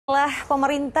Setelah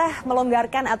pemerintah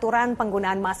melonggarkan aturan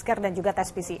penggunaan masker dan juga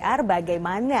tes PCR,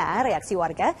 bagaimana reaksi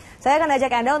warga? Saya akan ajak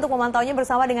Anda untuk memantaunya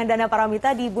bersama dengan Dana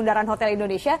Paramita di Bundaran Hotel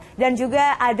Indonesia dan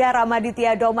juga ada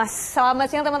Ramaditya Domas. Selamat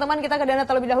siang teman-teman, kita ke Dana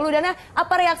terlebih dahulu. Dana,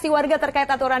 apa reaksi warga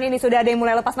terkait aturan ini? Sudah ada yang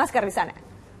mulai lepas masker di sana?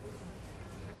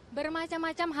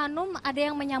 Bermacam-macam Hanum, ada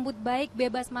yang menyambut baik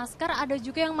bebas masker, ada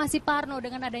juga yang masih parno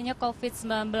dengan adanya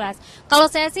COVID-19. Kalau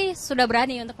saya sih sudah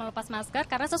berani untuk melepas masker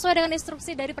karena sesuai dengan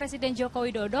instruksi dari Presiden Joko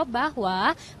Widodo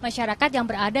bahwa masyarakat yang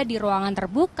berada di ruangan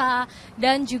terbuka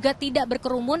dan juga tidak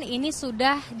berkerumun ini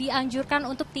sudah dianjurkan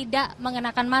untuk tidak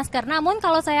mengenakan masker. Namun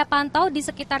kalau saya pantau di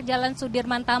sekitar Jalan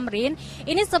Sudirman Tamrin,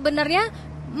 ini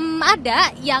sebenarnya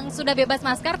ada yang sudah bebas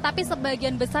masker, tapi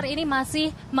sebagian besar ini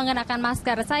masih mengenakan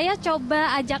masker. Saya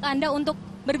coba ajak Anda untuk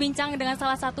berbincang dengan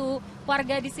salah satu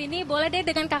warga di sini. Boleh deh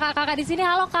dengan kakak-kakak di sini.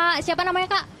 Halo Kak, siapa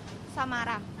namanya Kak?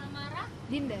 Samara. Samara?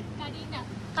 Dinda. Kak Dinda.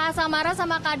 Kak Samara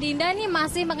sama Kak Dinda ini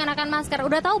masih mengenakan masker.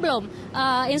 Udah tahu belum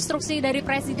instruksi dari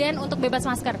Presiden untuk bebas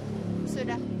masker?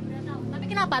 Sudah. Udah tahu. Tapi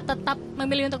kenapa tetap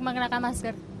memilih untuk mengenakan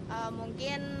masker?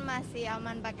 Mungkin masih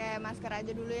aman pakai masker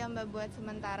aja dulu ya Mbak, buat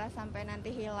sementara sampai nanti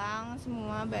hilang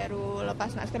semua baru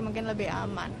lepas masker mungkin lebih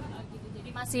aman. Jadi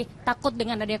masih takut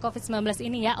dengan adanya COVID-19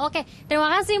 ini ya. Oke,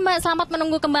 terima kasih Mbak, selamat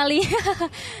menunggu kembali.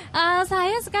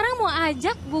 Saya sekarang mau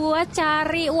ajak buat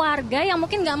cari warga yang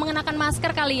mungkin nggak mengenakan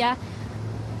masker kali ya.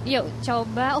 Yuk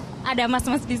coba, ada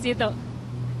mas-mas di situ.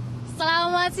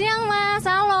 Selamat siang Mas,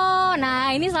 halo.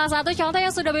 Nah ini salah satu contoh yang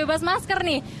sudah bebas masker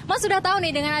nih. Mas sudah tahu nih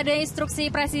dengan ada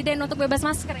instruksi Presiden untuk bebas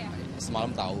masker ya?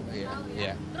 Semalam tahu,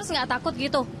 ya. Terus nggak takut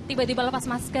gitu, tiba-tiba lepas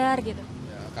masker gitu?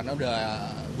 Ya, karena udah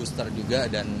booster juga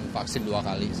dan vaksin 2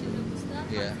 kali sih.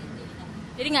 Iya.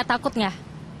 Jadi nggak takut nggak?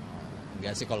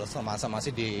 Enggak sih, kalau sama-sama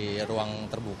masih di ruang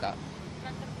terbuka.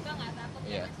 Ruang terbuka nggak takut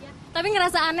ya? Mas ya? Tapi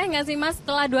ngerasa aneh nggak sih Mas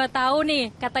setelah 2 tahun nih?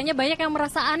 Katanya banyak yang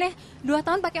merasa aneh, 2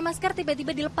 tahun pakai masker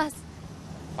tiba-tiba dilepas.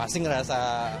 Pasti ngerasa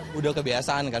udah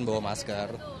kebiasaan kan bawa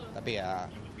masker. Betul. Tapi ya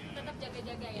Tetap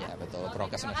jaga-jaga ya? Ya betul,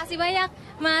 prokes. Terima kasih banyak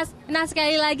Mas. Nah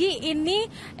sekali lagi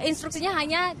ini instruksinya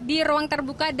hanya di ruang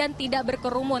terbuka dan tidak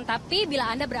berkerumun. Tapi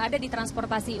bila Anda berada di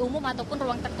transportasi umum ataupun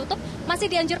ruang tertutup masih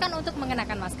dianjurkan untuk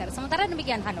mengenakan masker. Sementara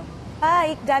demikian Hanum.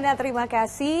 Baik Dana, terima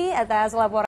kasih atas laporan.